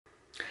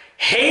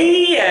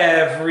Hey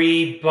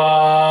everybody,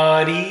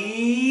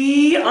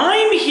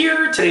 I'm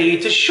here today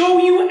to show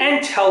you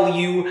and tell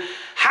you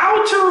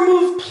how to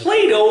remove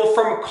Play-Doh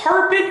from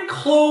carpet,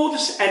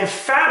 clothes, and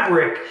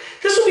fabric.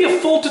 This will be a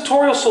full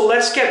tutorial, so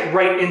let's get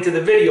right into the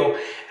video.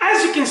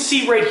 As you can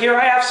see right here,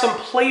 I have some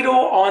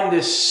Play-Doh on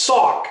this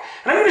sock,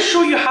 and I'm going to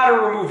show you how to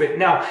remove it.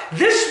 Now,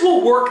 this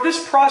will work,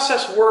 this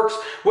process works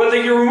whether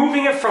you're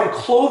removing it from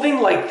clothing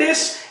like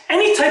this,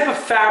 any type of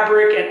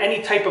fabric, and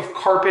any type of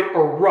carpet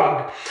or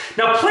rug.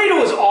 Now,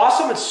 Play-Doh is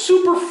awesome. It's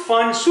super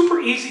fun, super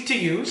easy to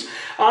use,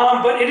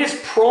 but it is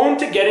prone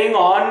to getting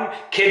on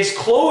kids'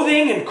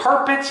 clothing and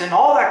carpets and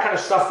all that kind of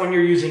stuff when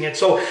you're using it.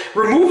 So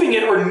removing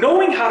it or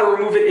knowing how to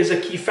remove it is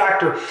a key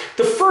factor.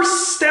 The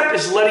first step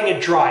is letting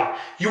it dry.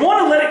 You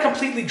want to let it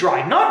completely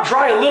dry, not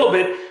dry a little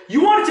bit.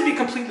 You want it to be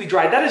completely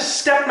dry. That is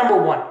step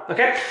number one,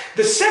 okay?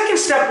 The second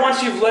step,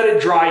 once you've let it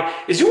dry,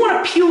 is you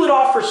want to peel it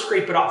off or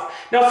scrape it off.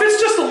 Now, if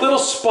it's just a little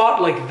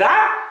spot like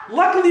that,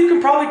 luckily you can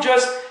probably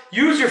just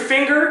use your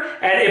finger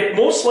and it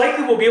most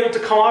likely will be able to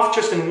come off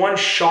just in one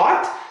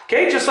shot,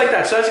 okay? Just like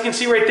that. So as you can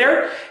see right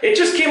there, it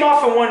just came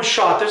off in one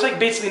shot. There's like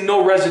basically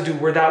no residue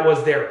where that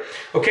was there,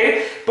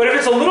 okay? But if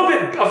it's a little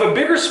bit of a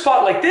bigger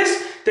spot like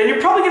this, then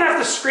you're probably gonna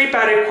have to scrape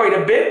at it quite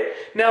a bit.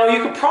 Now,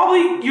 you could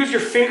probably use your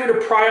finger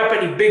to pry up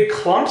any big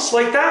clumps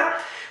like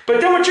that.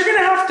 But then what you're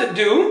gonna have to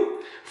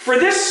do for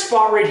this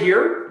spot right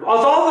here, with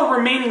all the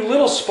remaining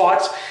little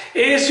spots,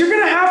 is you're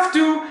gonna have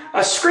to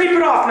scrape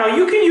it off. Now,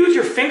 you can use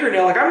your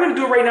fingernail, like I'm gonna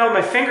do it right now with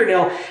my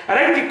fingernail, and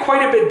I can get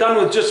quite a bit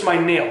done with just my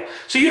nail.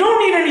 So you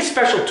don't need any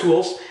special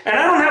tools, and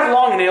I don't have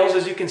long nails,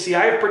 as you can see.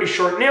 I have pretty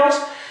short nails.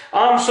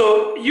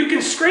 So you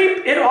can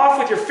scrape it off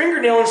with your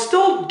fingernail and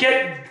still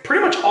get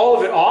pretty much all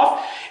of it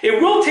off. It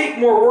will take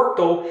more work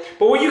though,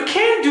 but what you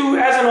can do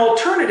as an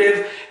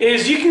alternative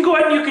is you can go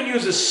ahead and you can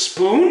use a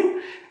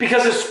spoon,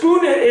 because a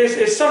spoon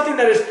is something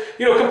that is,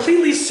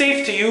 completely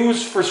safe to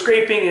use for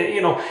scraping.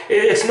 It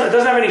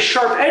doesn't have any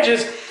sharp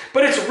edges,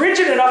 but it's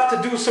rigid enough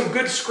to do some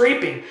good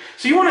scraping.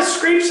 So you want to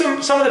scrape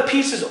some of the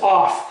pieces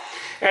off.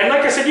 And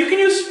like I said, you can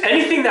use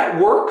anything that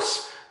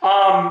works.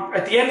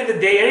 At the end of the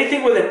day,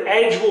 anything with an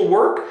edge will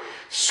work.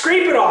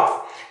 Scrape it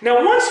off.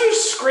 Now, once you've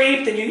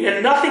scraped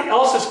and nothing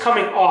else is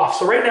coming off,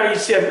 so right now you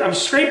see I'm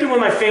scraping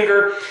with my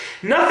finger,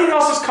 nothing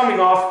else is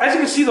coming off. As you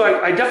can see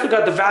though, I definitely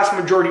got the vast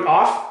majority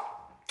off.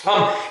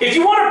 If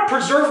you want to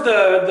preserve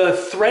the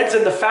threads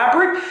in the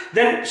fabric,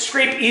 then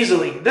scrape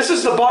easily. This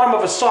is the bottom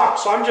of a sock,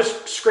 so I'm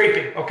just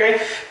scraping, okay?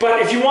 But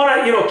if you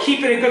want to,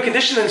 keep it in good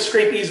condition, then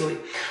scrape easily.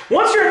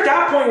 Once you're at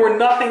that point where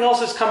nothing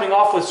else is coming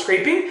off with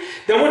scraping,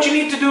 then what you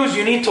need to do is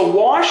you need to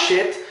wash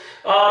it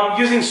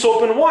using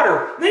soap and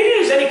water. Now, you can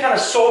use any kind of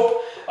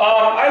soap.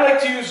 I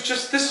like to use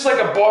this is like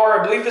a bar.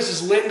 I believe this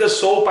is Linda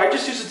soap. I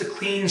just use it to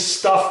clean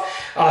stuff,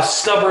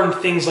 stubborn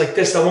things like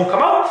this that won't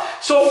come out.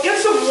 So get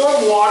some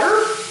warm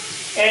water.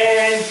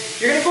 And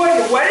you're going to go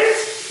ahead and wet it,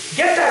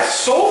 get that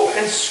soap,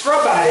 and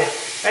scrub at it.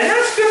 And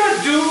that's going to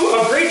do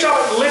a great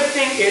job at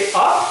lifting it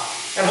up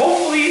and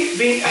hopefully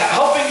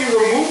helping you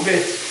remove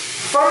it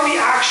from the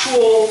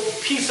actual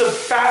piece of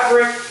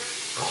fabric,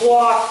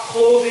 cloth,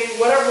 clothing,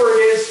 whatever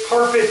it is,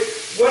 carpet,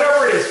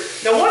 whatever it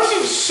is. Now, once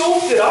you've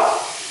soaped it up,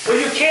 what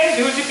you can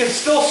do is you can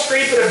still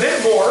scrape it a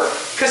bit more,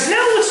 because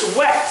now it's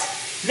wet.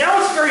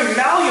 Now it's very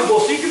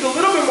malleable, so you can do a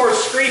little bit more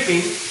scraping.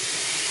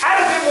 Add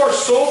a bit more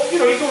soap, you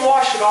can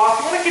wash it off.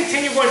 You want to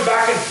continue going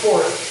back and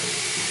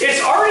forth.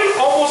 It's already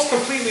almost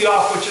completely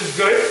off, which is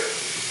good.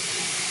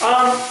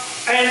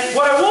 And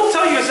what I will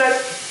tell you is that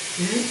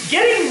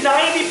getting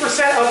 90%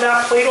 of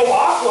that Play-Doh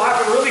off will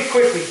happen really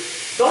quickly.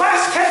 The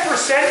last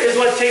 10% is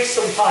what takes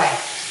some time.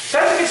 So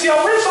as you can see,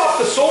 I'll rinse off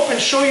the soap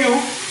and show you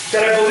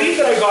that I believe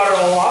that I got it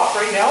all off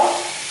right now.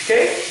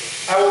 Okay,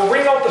 I will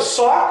wring out the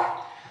sock.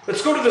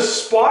 Let's go to the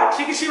spot. So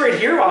you can see right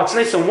here, wow, it's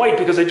nice and white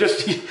because I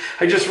just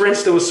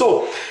rinsed it with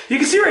soap. You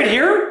can see right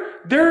here,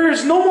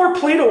 there's no more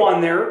Play-Doh on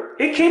there.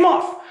 It came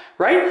off,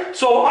 right?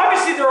 So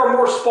obviously there are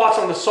more spots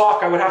on the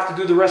sock. I would have to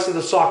do the rest of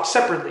the sock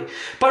separately.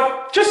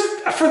 But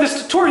just for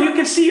this tutorial, you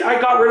can see I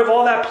got rid of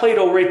all that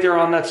Play-Doh right there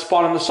on that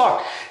spot on the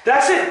sock.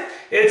 That's it.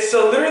 It's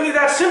literally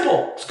that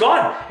simple. It's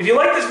gone. If you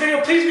like this video,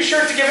 please be sure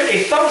to give it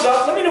a thumbs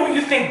up. Let me know what you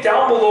think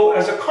down below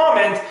as a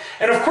comment.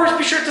 And of course,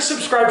 be sure to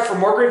subscribe for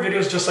more great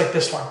videos just like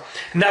this one.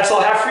 And that's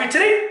all I have for you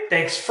today.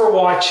 Thanks for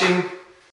watching.